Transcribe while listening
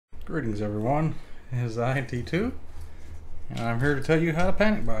Greetings everyone, it is INT2, and I'm here to tell you how to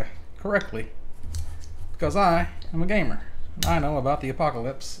panic buy correctly. Because I am a gamer, and I know about the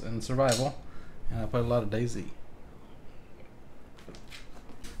apocalypse and survival, and I play a lot of DayZ.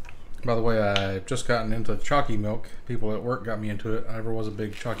 By the way, I've just gotten into chalky milk. People at work got me into it. I never was a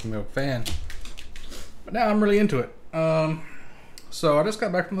big chalky milk fan, but now I'm really into it. So I just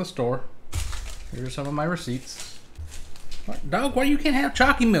got back from the store. Here's some of my receipts. What? Dog, why you can't have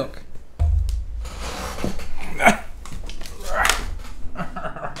chalky milk?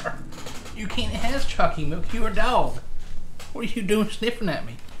 You can't have chalky milk. You're a dog. What are you doing sniffing at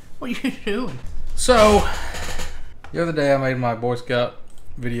me? What are you doing? So, the other day I made my Boy Scout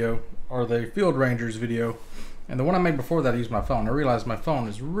video, or the Field Rangers video, and the one I made before that I used my phone. I realized my phone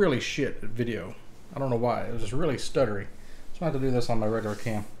is really shit at video. I don't know why. It was just really stuttery. So I have to do this on my regular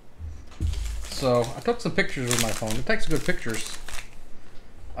cam. So I took some pictures with my phone. It takes good pictures.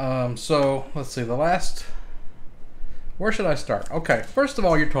 So let's see, where should I start? Okay, first of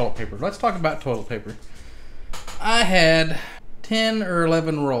all, your toilet paper. Let's talk about toilet paper. I had 10 or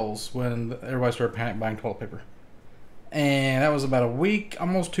 11 rolls when everybody started panic buying toilet paper. And that was about a week,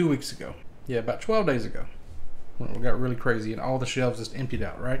 almost 2 weeks ago. Yeah, about 12 days ago. When it got really crazy and all the shelves just emptied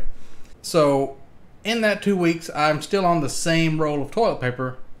out, right? So in that 2 weeks, I'm still on the same roll of toilet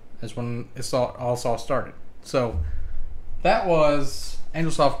paper as when it all started. So that was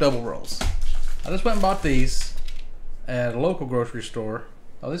Angel Soft double rolls. I just went and bought these at a local grocery store.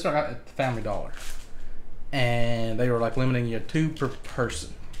 Oh, these are at the Family Dollar. And they were like limiting you to 2 per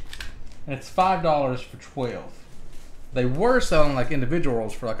person. And it's $5 for 12. They were selling like individual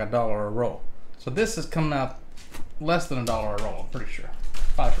rolls for like $1 a roll. So this is coming out less than $1 a roll, I'm pretty sure.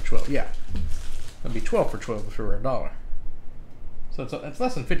 5 for 12, yeah. It'd be 12 for 12 if it were $1. So it's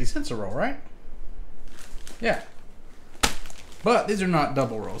less than 50 cents a roll, right? Yeah. But these are not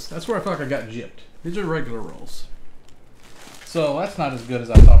double rolls. That's where I feel like I got gypped. These are regular rolls. So that's not as good as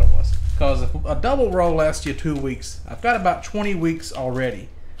I thought it was. Because if a double roll lasts you 2 weeks, I've got about 20 weeks already.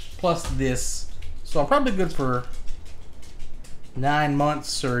 Plus this. So I'm probably good for 9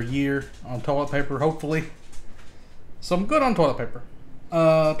 months or a year on toilet paper, hopefully. So I'm good on toilet paper.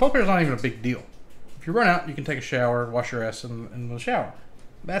 Toilet paper is not even a big deal. If you run out, you can take a shower, wash your ass in the shower.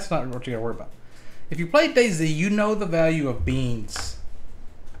 That's not what you gotta worry about. If you play DayZ, you know the value of beans.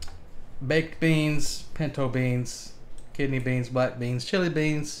 Baked beans, pinto beans, kidney beans, black beans, chili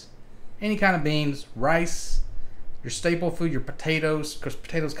beans, any kind of beans, rice, your staple food, your potatoes, because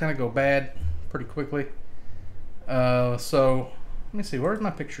potatoes kind of go bad pretty quickly. So, let me see, where's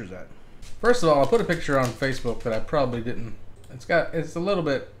my pictures at? First of all, I put a picture on Facebook that I probably didn't. It's a little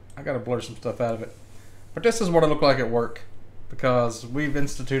bit, I gotta blur some stuff out of it. But this is what I look like at work, because we've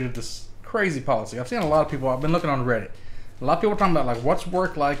instituted this crazy policy. I've seen a lot of people, I've been looking on Reddit, a lot of people talking about like what's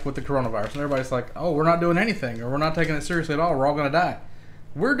work like with the coronavirus, and everybody's like, oh, we're not doing anything, or we're not taking it seriously at all, we're all gonna die.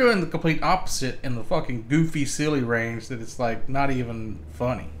 We're doing the complete opposite in the fucking goofy, silly range that it's like not even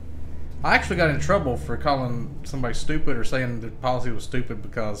funny. I actually got in trouble for calling somebody stupid or saying the policy was stupid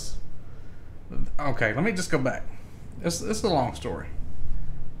because, okay, let me just go back. This is a long story.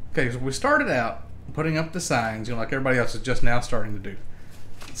 Okay, so we started out putting up the signs, you know, like everybody else is just now starting to do,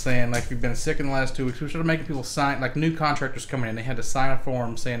 saying like if you've been sick in the last 2 weeks. We started making people sign, like new contractors coming in, they had to sign a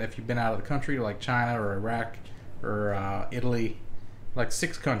form saying if you've been out of the country, like China or Iraq or Italy, like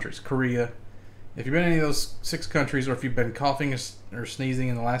 6 countries, Korea. If you've been in any of those 6 countries, or if you've been coughing or sneezing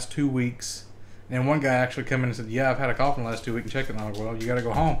in the last 2 weeks. And one guy actually came in and said, yeah, I've had a cough in the last 2 weeks and checked it. And I was like, well, you got to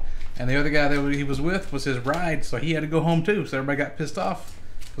go home. And the other guy that he was with was his bride, so he had to go home too. So everybody got pissed off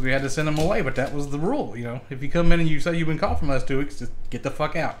because we had to send him away. But that was the rule, you know. If you come in and you say you've been coughing the last 2 weeks, just get the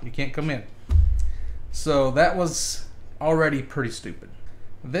fuck out. You can't come in. So that was already pretty stupid.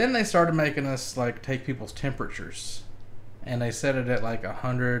 Then they started making us like take people's temperatures. And they set it at like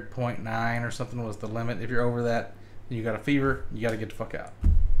 100.9 or something was the limit. If you're over that, and you got a fever, you got to get the fuck out.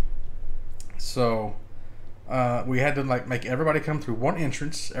 So we had to like make everybody come through one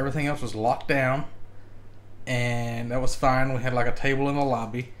entrance. Everything else was locked down, and that was fine. We had like a table in the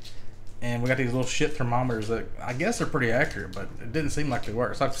lobby, and we got these little shit thermometers that I guess are pretty accurate, but it didn't seem like they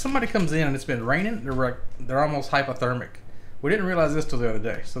were. So if somebody comes in and it's been raining, they're almost hypothermic. We didn't realize this till the other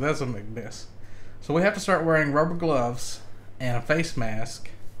day, so that's a big miss. So we have to start wearing rubber gloves and a face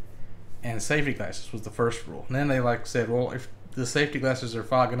mask and safety glasses was the first rule. And then they like said, well, if the safety glasses are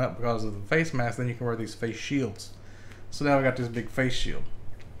fogging up because of the face mask, then you can wear these face shields. So now we got this big face shield.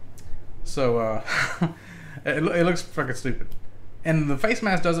 So it looks fucking stupid. And the face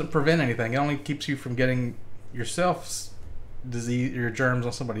mask doesn't prevent anything. It only keeps you from getting yourself disease or germs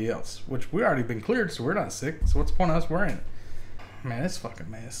on somebody else, which we already been cleared, so we're not sick. So what's the point of us wearing it? man, it's a fucking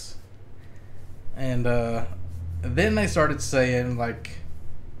mess. And then they started saying, like,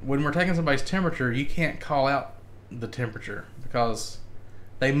 when we're taking somebody's temperature, you can't call out the temperature because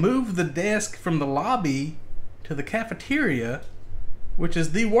they moved the desk from the lobby to the cafeteria, which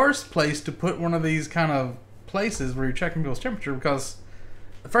is the worst place to put one of these kind of places where you're checking people's temperature, because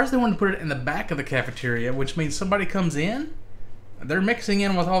at first they wanted to put it in the back of the cafeteria, which means somebody comes in, they're mixing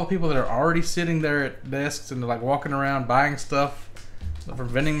in with all the people that are already sitting there at desks and they're like walking around buying stuff from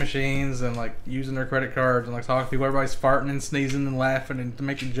vending machines and like using their credit cards and like talking to people. Everybody's farting and sneezing and laughing and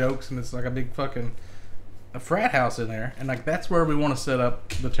making jokes, and it's like a big fucking a frat house in there. And like, that's where we want to set up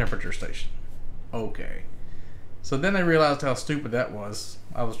the temperature station. Okay. So then they realized how stupid that was.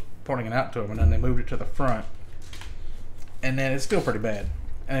 I was pointing it out to them, and then they moved it to the front. And then it's still pretty bad.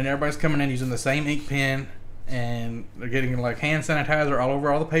 And then everybody's coming in using the same ink pen, and they're getting like hand sanitizer all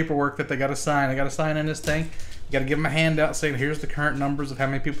over all the paperwork that they got to sign. They got to sign in this thing. You got to give them a handout saying, here's the current numbers of how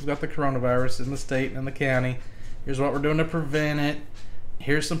many people's got the coronavirus in the state and in the county. Here's what we're doing to prevent it.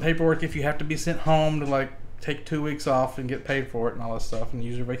 Here's some paperwork if you have to be sent home to like take 2 weeks off and get paid for it and all this stuff and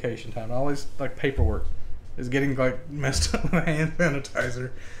use your vacation time. All this like paperwork is getting like messed up with hand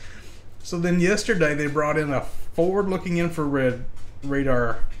sanitizer. So then yesterday they brought in a forward-looking infrared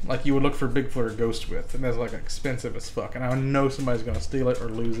radar like you would look for Bigfoot or ghost with, and that's like expensive as fuck, and I know somebody's gonna steal it or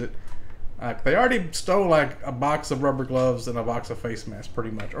lose it. They already stole like a box of rubber gloves and a box of face masks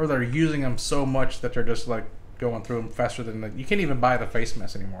pretty much, or they're using them so much that they're just like going through them faster than you can't even buy the face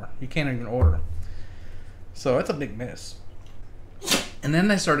masks anymore. You can't even order them. So it's a big mess. And then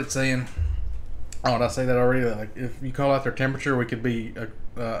they started saying, oh, did I say that already? Like, if you call out their temperature, we could be,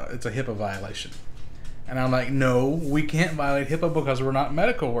 it's a HIPAA violation. And I'm like, no, we can't violate HIPAA because we're not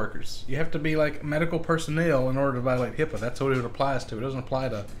medical workers. You have to be like medical personnel in order to violate HIPAA. That's what it applies to. It doesn't apply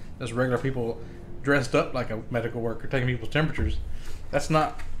to just regular people dressed up like a medical worker taking people's temperatures. That's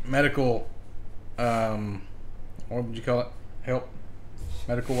not medical, what would you call it? Help?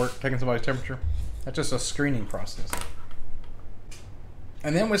 Medical work, taking somebody's temperature. That's just a screening process.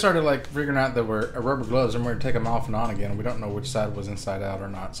 And then we started like figuring out that we're rubber gloves and we're gonna take them off and on again. We don't know which side was inside out or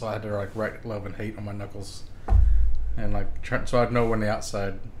not, so I had to like write love and hate on my knuckles, and like so I'd know when the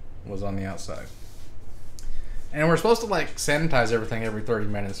outside was on the outside. And we're supposed to like sanitize everything every 30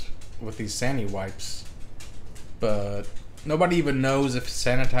 minutes with these Sandy wipes, but nobody even knows if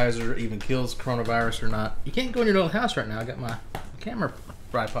sanitizer even kills coronavirus or not. You can't go in your little house right now. I got my camera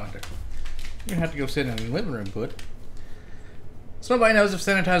tripod there. You're gonna have to go sit in the living room, bud. So nobody knows if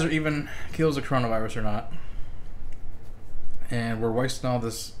sanitizer even kills the coronavirus or not. And we're wasting all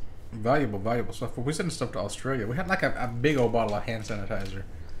this valuable stuff. We sent stuff to Australia. We had like a big old bottle of hand sanitizer.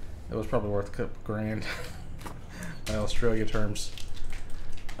 It was probably worth a couple grand by Australia terms.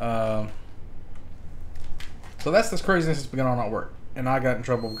 So that's this craziness that's been going on at work. And I got in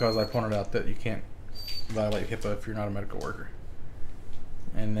trouble because I pointed out that you can't violate HIPAA if you're not a medical worker.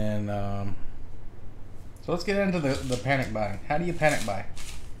 And then, so let's get into the panic buying. How do you panic buy?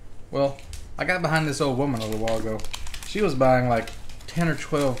 Well, I got behind this old woman a little while ago. She was buying like 10 or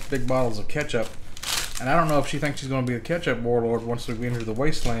 12 big bottles of ketchup. And I don't know if she thinks she's going to be a ketchup warlord once we enter the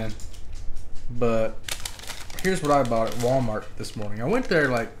wasteland. But here's what I bought at Walmart this morning. I went there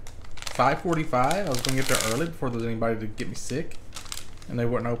like 5:45. I was going to get there early before there was anybody to get me sick. And they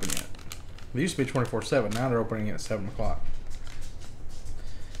weren't open yet. They used to be 24/7. Now they're opening it at 7 o'clock.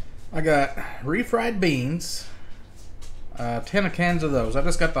 I got refried beans, 10 cans of those. I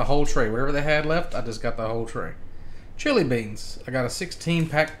just got the whole tray. Whatever they had left, I just got the whole tray. Chili beans, I got a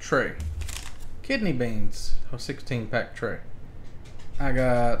 16-pack tray. Kidney beans, a 16-pack tray. I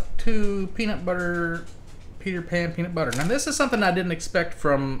got 2 peanut butter, Peter Pan peanut butter. Now this is something I didn't expect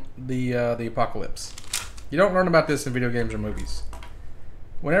from the apocalypse. You don't learn about this in video games or movies.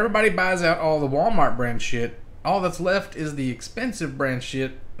 When everybody buys out all the Walmart brand shit, all that's left is the expensive brand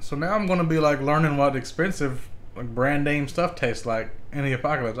shit. So now I'm going to be like learning what expensive like brand name stuff tastes like in the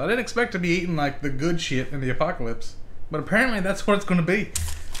apocalypse. I didn't expect to be eating like the good shit in the apocalypse, but apparently that's what it's going to be.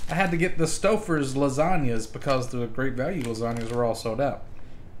 I had to get the Stouffer's lasagnas because the Great Value lasagnas were all sold out.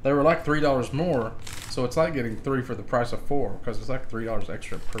 They were like $3 more, so it's like getting 3 for the price of 4 because it's like $3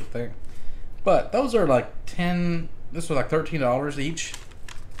 extra per thing. But those are like 10. This was like $13 each,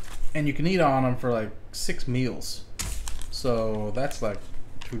 and you can eat on them for like 6 meals. So that's like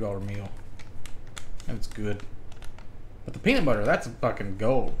 $2 meal, and it's good. But the peanut butter, that's fucking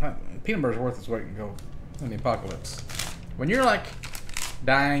gold. Peanut butter's worth its weight in gold in the apocalypse. When you're like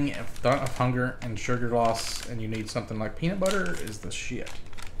dying of hunger and sugar loss and you need something like peanut butter is the shit.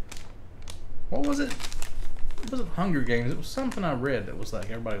 What was it? It wasn't Hunger Games. It was something I read that was like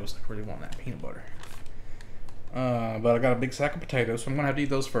everybody was like really wanting that peanut butter. But I got a big sack of potatoes, so I'm going to have to eat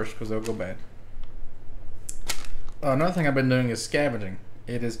those first because they'll go bad. Another thing I've been doing is scavenging.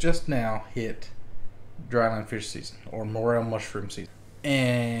 It has just now hit dryland fish season, or morel mushroom season.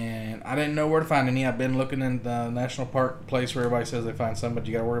 And I didn't know where to find any. I've been looking in the national park place where everybody says they find some, but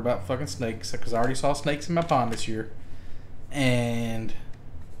you got to worry about fucking snakes, because I already saw snakes in my pond this year. And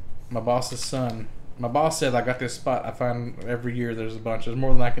my boss's son, my boss said, I got this spot I find every year. There's a bunch. There's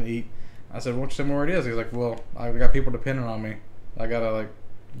more than I can eat. I said, why don't you tell me where it is? He's like, well, I've got people depending on me. I got to, like,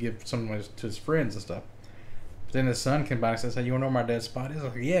 give some to his friends and stuff. But then his son came by and says, hey, you want to know where my dad's spot is? I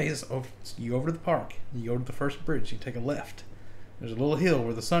was like, yeah. He says, oh, you go over to the park. You go to the first bridge. You take a left. There's a little hill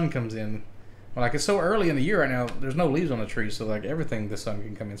where the sun comes in. Well, like, it's so early in the year right now, there's no leaves on the trees, so, like, everything the sun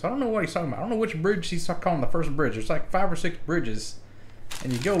can come in. So I don't know what he's talking about. I don't know which bridge he's calling the first bridge. There's, like, 5 or 6 bridges.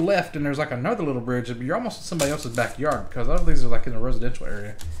 And you go left, and there's, like, another little bridge, but you're almost in somebody else's backyard, because all of these are, like, in a residential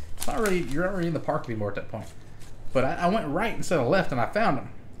area. It's not really, you're not really in the park anymore at that point. But I went right instead of left, and I found them.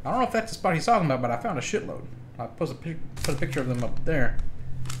 I don't know if that's the spot he's talking about, but I found a shitload. I put a picture of them up there.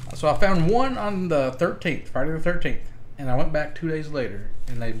 So I found one on the 13th, Friday the 13th. And I went back 2 days later,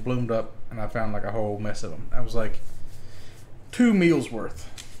 and they bloomed up, and I found like a whole mess of them. That was like 2 meals worth.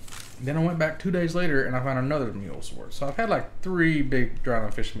 Then I went back 2 days later, and I found another meal's worth. So I've had like 3 big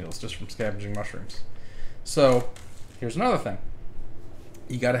dryland fish meals just from scavenging mushrooms. So here's another thing.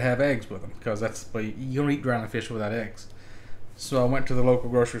 You got to have eggs with them, because you don't eat dryland fish without eggs. So I went to the local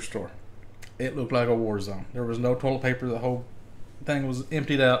grocery store. It looked like a war zone. There was no toilet paper. The whole thing was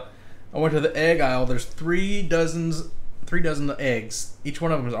emptied out. I went to the egg aisle. There's 3 dozen of eggs. Each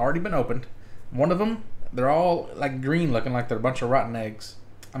one of them has already been opened. One of them, they're all like green looking, like they're a bunch of rotten eggs.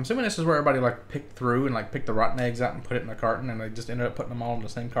 I'm assuming this is where everybody like picked through and like picked the rotten eggs out and put it in a carton, and they just ended up putting them all in the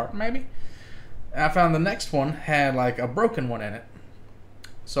same carton maybe. And I found the next one had like a broken one in it.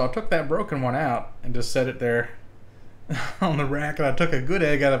 So I took that broken one out and just set it there on the rack, and I took a good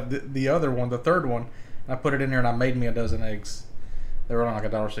egg out of the other one, the third one, and I put it in there, and I made me a dozen eggs. They were on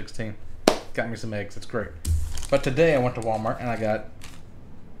like $1.16. Got me some eggs. It's great. But today I went to Walmart and I got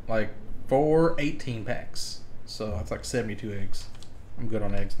like 4 18-packs. So that's like 72 eggs. I'm good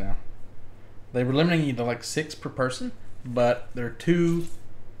on eggs now. They were limiting you to like 6 per person, but they're 2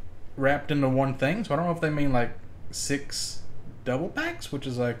 wrapped into one thing. So I don't know if they mean like 6 double packs, which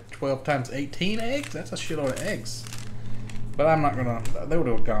is like 12 times 18 eggs. That's a shitload of eggs. But I'm not gonna. They would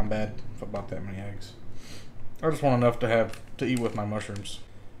have gone bad if I bought that many eggs. I just want enough to eat with my mushrooms.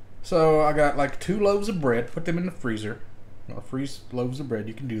 So I got like 2 loaves of bread. Put them in the freezer. Freeze loaves of bread.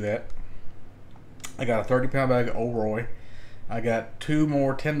 You can do that. I got a 30-pound bag of Old Roy. I got 2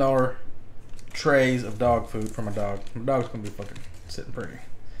 more $10 trays of dog food for my dog. My dog's gonna be fucking sitting pretty.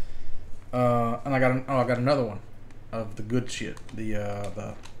 And I got another one of the good shit.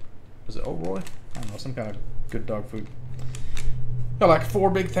 Was it Old Roy? I don't know, some kind of good dog food. Got like 4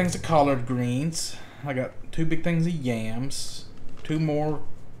 big things of collard greens. I got 2 big things of yams. 2 more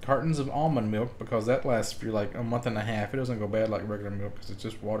cartons of almond milk, because that lasts for like a month and a half. It doesn't go bad like regular milk because it's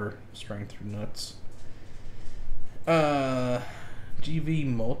just water strained through nuts. GV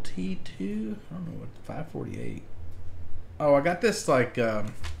Multi 2. I don't know what, 548. Oh, I got this like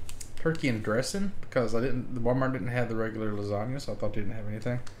turkey and dressing because the Walmart didn't have the regular lasagna, so I thought they didn't have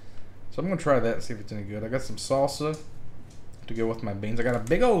anything. So I'm gonna try that and see if it's any good. I got some salsa to go with my beans. I got a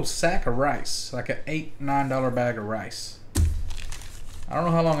big old sack of rice, like an $8-9 bag of rice. I don't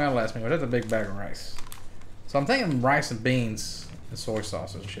know how long that'll last me, but that's a big bag of rice. So I'm thinking rice and beans and soy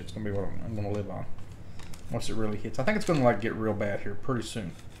sauce and shit. It's gonna be what I'm gonna live on once it really hits. I think it's gonna like get real bad here pretty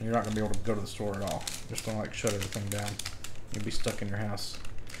soon, and you're not gonna be able to go to the store at all. Just gonna like shut everything down. You'll be stuck in your house.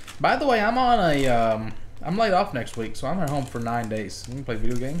 By the way, I'm on I'm laid off next week, so I'm at home for 9 days. I'm gonna play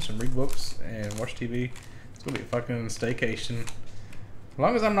video games and read books and watch TV. It's gonna be a fucking staycation. As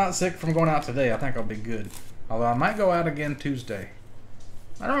long as I'm not sick from going out today, I think I'll be good. Although I might go out again Tuesday.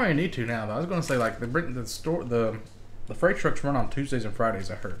 I don't really need to now though. I was gonna say like the freight trucks run on Tuesdays and Fridays,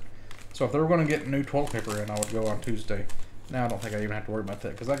 I heard. So if they were gonna get new toilet paper in, I would go on Tuesday. Now I don't think I even have to worry about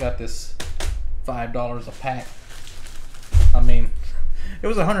that because I got this $5 a pack. I mean, it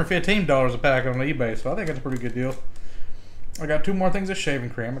was $115 a pack on eBay, so I think that's a pretty good deal. I got 2 more things of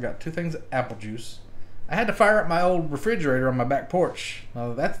shaving cream. I got 2 things of apple juice. I had to fire up my old refrigerator on my back porch.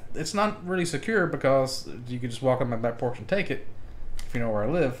 It's not really secure because you could just walk on my back porch and take it if you know where I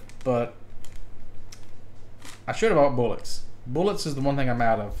live. But I should have bought bullets. Bullets is the one thing I'm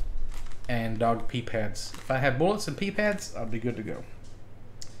out of, and dog pee pads. If I had bullets and pee pads, I'd be good to go.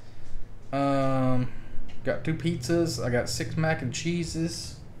 Got 2 pizzas. I got 6 mac and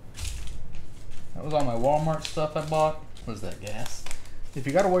cheeses. That was all my Walmart stuff I bought. What is that, gas? If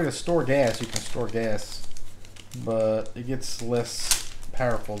you got a way to store gas, you can store gas but it gets less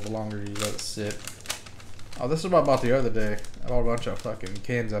powerful the longer you let it sit. Oh, this is what I bought the other day. I bought a bunch of fucking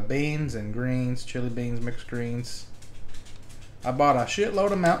cans of beans and greens, chili beans, mixed greens. I bought a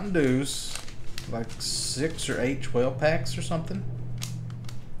shitload of Mountain Dews, like 6 or 8 12 packs or something.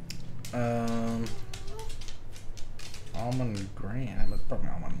 Almond grain, probably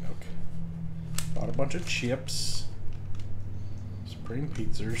almond milk. Bought a bunch of chips, supreme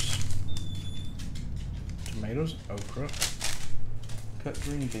pizzas, tomatoes, okra, cut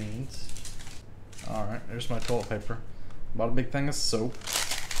green beans. Alright, there's my toilet paper. Bought a big thing of soap.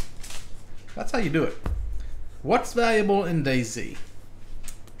 That's how you do it. What's valuable in DayZ?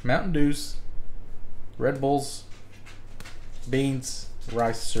 Mountain Dews, Red Bulls, beans,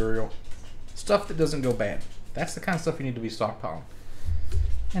 rice, cereal. Stuff that doesn't go bad. That's the kind of stuff you need to be stockpiling.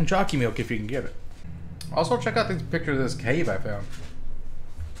 And jockey milk if you can get it. Also, check out this picture of this cave I found.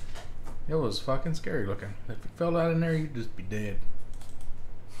 It was fucking scary looking. If you fell out in there, you'd just be dead.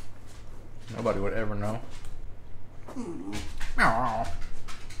 Nobody would ever know.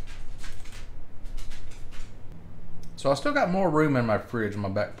 So I still got more room in my fridge on my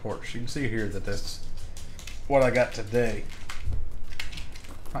back porch. You can see here that that's what I got today.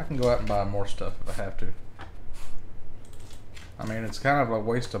 I can go out and buy more stuff if I have to. I mean, it's kind of a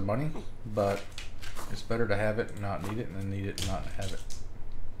waste of money, but it's better to have it and not need it than need it and not have it.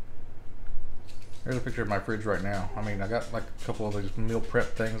 Here's a picture of my fridge right now. I mean, I got like a couple of these meal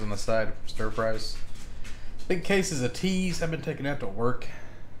prep things on the side, stir fries. Big cases of teas I've been taking out to work.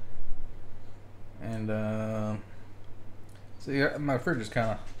 And, see, my fridge is kind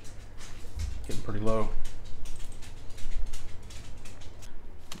of getting pretty low.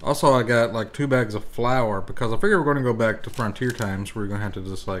 Also, I got like 2 bags of flour because I figure we're going to go back to frontier times where we're going to have to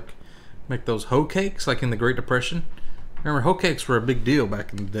just like make those hoe cakes like in the Great Depression. Remember, hoe cakes were a big deal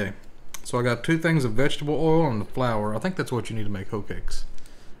back in the day. So I got 2 things of vegetable oil and the flour. I think that's what you need to make hoe cakes.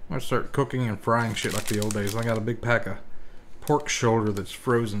 I'm going to start cooking and frying shit like the old days. I got a big pack of pork shoulder that's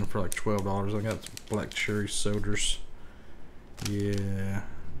frozen for like $12. I got some black cherry sodas. Yeah,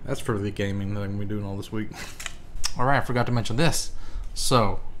 that's for the gaming that I'm going to be doing all this week. Alright, I forgot to mention this.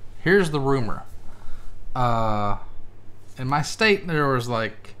 So, here's the rumor. In my state, there was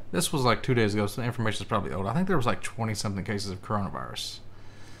like, this was like 2 days ago, so the information is probably old. I think there was like 20-something cases of coronavirus.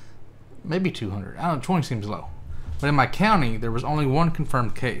 Maybe 200. I don't know, 20 seems low. But in my county, there was only 1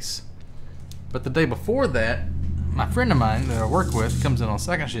 confirmed case. But the day before that, my friend of mine that I work with comes in on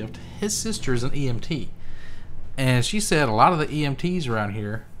second shift. His sister's an EMT. And she said a lot of the EMTs around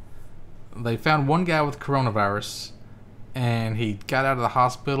here, they found one guy with coronavirus, and he got out of the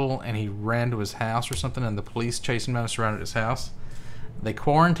hospital and he ran to his house or something, and the police chased him down and surrounded his house. They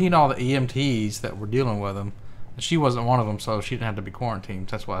quarantined all the EMTs that were dealing with him. She wasn't one of them, so she didn't have to be quarantined.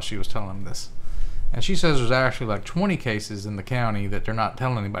 That's why she was telling him this. And she says there's actually like 20 cases in the county that they're not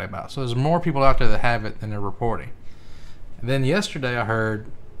telling anybody about. So there's more people out there that have it than they're reporting. And then yesterday I heard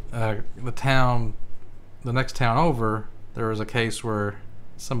the next town over, there was a case where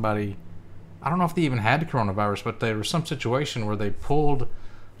somebody, I don't know if they even had the coronavirus, but there was some situation where they pulled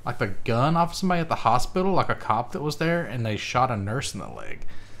like the gun off somebody at the hospital, like a cop that was there, and they shot a nurse in the leg.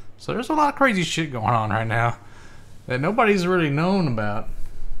 So there's a lot of crazy shit going on right now that nobody's really known about.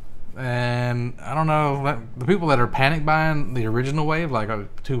 And I don't know, the people that are panic buying the original wave, like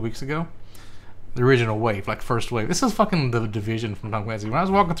 2 weeks ago, the original wave, like first wave. This is fucking the Division from Tom Clancy. When I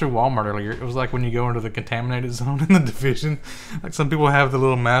was walking through Walmart earlier, it was like when you go into the contaminated zone in the Division. Like some people have the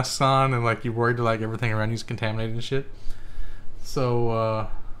little masks on and like you're worried that like everything around you is contaminated and shit. So,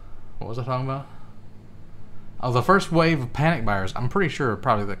 what was I talking about? Oh, the first wave of panic buyers, I'm pretty sure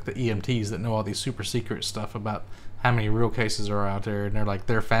probably like the EMTs that know all these super secret stuff about how many real cases are out there, and they're like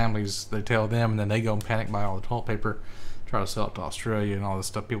their families, they tell them, and then they go and panic buy all the toilet paper, try to sell it to Australia and all this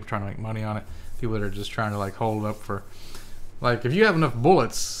stuff, people trying to make money on it, people that are just trying to like hold up for, like if you have enough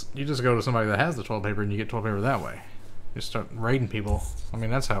bullets, you just go to somebody that has the toilet paper and you get toilet paper that way. You start raiding people. I mean,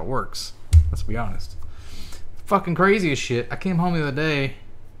 that's how it works, let's be honest. Fucking crazy as shit. I came home the other day,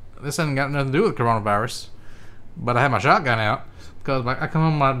 this hasn't got nothing to do with coronavirus, but I had my shotgun out because I come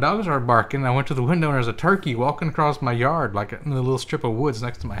home, my dogs are barking. I went to the window and there's a turkey walking across my yard, like in a little strip of woods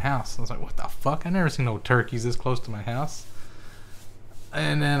next to my house. I was like, what the fuck? I never seen no turkeys this close to my house.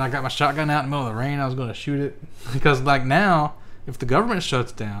 And then I got my shotgun out in the middle of the rain. I was going to shoot it because like now, if the government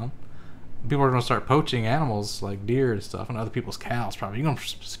shuts down, people are going to start poaching animals like deer and stuff and other people's cows probably.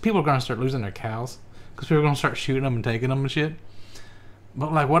 People are going to start losing their cows because people are going to start shooting them and taking them and shit.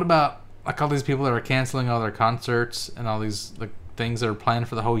 But like, what about like all these people that are canceling all their concerts and all these like things that are planned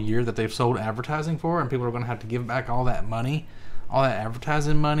for the whole year that they've sold advertising for, and people are going to have to give back all that money, all that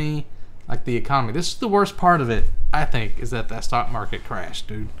advertising money. like the economy. This is the worst part of it, I think, is that stock market crashed,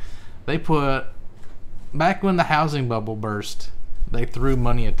 dude. They put, back when the housing bubble burst, they threw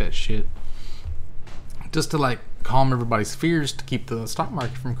money at that shit just to like calm everybody's fears to keep the stock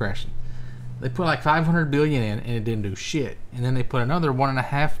market from crashing. They put like 500 billion in and it didn't do shit. And then they put another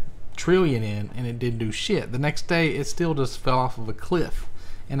 1.5 trillion in and it didn't do shit. The next day it still just fell off of a cliff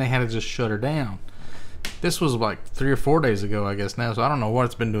and they had to just shut her down. This was like 3 or 4 days ago, I guess now, so I don't know what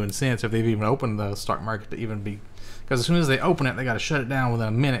it's been doing since, if they've even opened the stock market to even be, because as soon as they open it, they got to shut it down within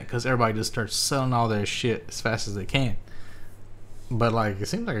a minute because everybody just starts selling all their shit as fast as they can. But like, it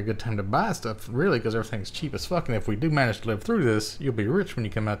seems like a good time to buy stuff, really, because everything's cheap as fuck, and if we do manage to live through this, you'll be rich when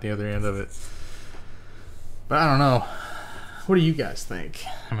you come out the other end of it. But I don't know. What do you guys think?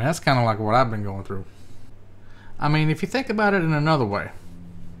 I mean, that's kind of like what I've been going through. I mean, if you think about it in another way,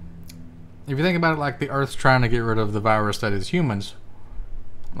 if you think about it like the Earth's trying to get rid of the virus that is humans,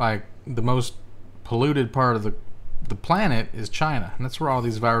 like the most polluted part of the planet is China, and that's where all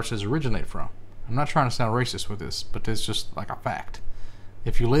these viruses originate from. I'm not trying to sound racist with this, but it's just like a fact.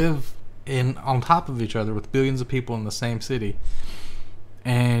 If you live on top of each other with billions of people in the same city,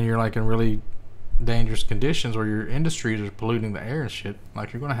 and you're like in really dangerous conditions where your industries are polluting the air and shit,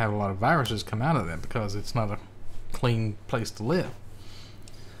 like you're going to have a lot of viruses come out of that because it's not a clean place to live.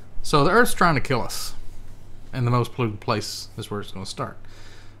 So the Earth's trying to kill us, and the most polluted place is where it's going to start.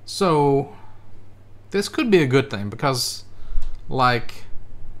 So this could be a good thing because like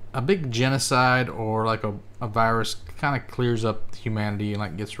a big genocide or like a virus kind of clears up humanity and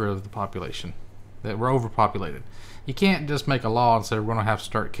like gets rid of the population. That we're overpopulated. You can't just make a law and say we're going to have to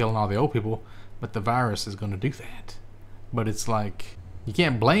start killing all the old people, but the virus is going to do that. But it's like, you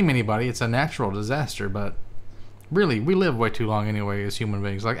can't blame anybody. It's a natural disaster, but really, we live way too long anyway as human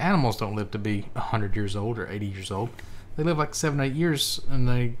beings. Like, animals don't live to be 100 years old or 80 years old. They live like 7 or 8 years, and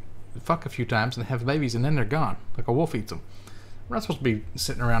they fuck a few times and have babies, and then they're gone. Like a wolf eats them. We're not supposed to be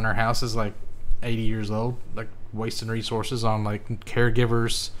sitting around our houses like 80 years old, like wasting resources on like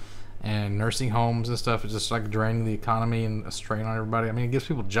caregivers and nursing homes and stuff. It's just like draining the economy and a strain on everybody. I mean, it gives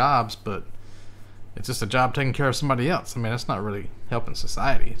people jobs, but it's just a job taking care of somebody else. I mean, that's not really helping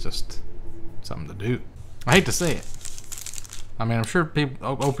society. It's just something to do. I hate to say it. I mean, I'm sure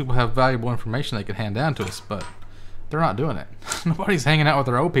old people have valuable information they could hand down to us, but they're not doing it. Nobody's hanging out with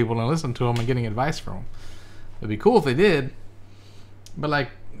their old people and listening to them and getting advice from them. It'd be cool if they did, but like,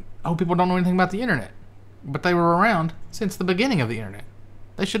 old people don't know anything about the internet, but they were around since the beginning of the internet.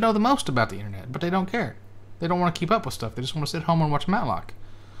 They should know the most about the internet, but they don't care. They don't want to keep up with stuff. They just want to sit home and watch Matlock.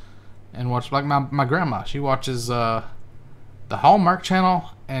 And watch, like my grandma, she watches the Hallmark Channel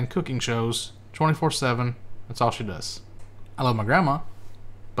and cooking shows 24/7. That's all she does. I love my grandma,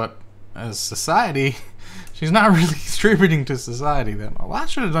 but as society, she's not really contributing to society that much. Well, I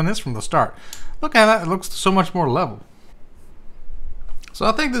should have done this from the start. Look at that. It looks so much more level. So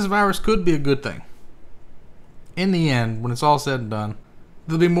I think this virus could be a good thing. In the end, when it's all said and done,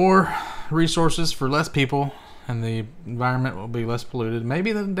 there'll be more resources for less people, and the environment will be less polluted.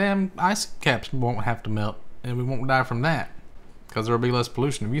 Maybe the damn ice caps won't have to melt, and we won't die from that, because there will be less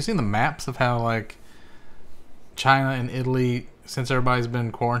pollution. Have you seen the maps of how, like, China and Italy, since everybody's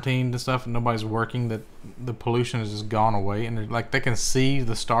been quarantined and stuff, and nobody's working, that the pollution has just gone away, and like they can see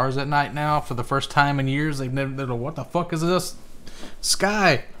the stars at night now for the first time in years. They're like, what the fuck is this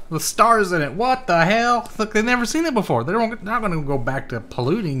sky with stars in it? What the hell? Look, they've never seen it before. They're not going to go back to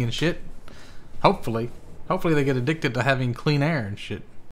polluting and shit. Hopefully they get addicted to having clean air and shit.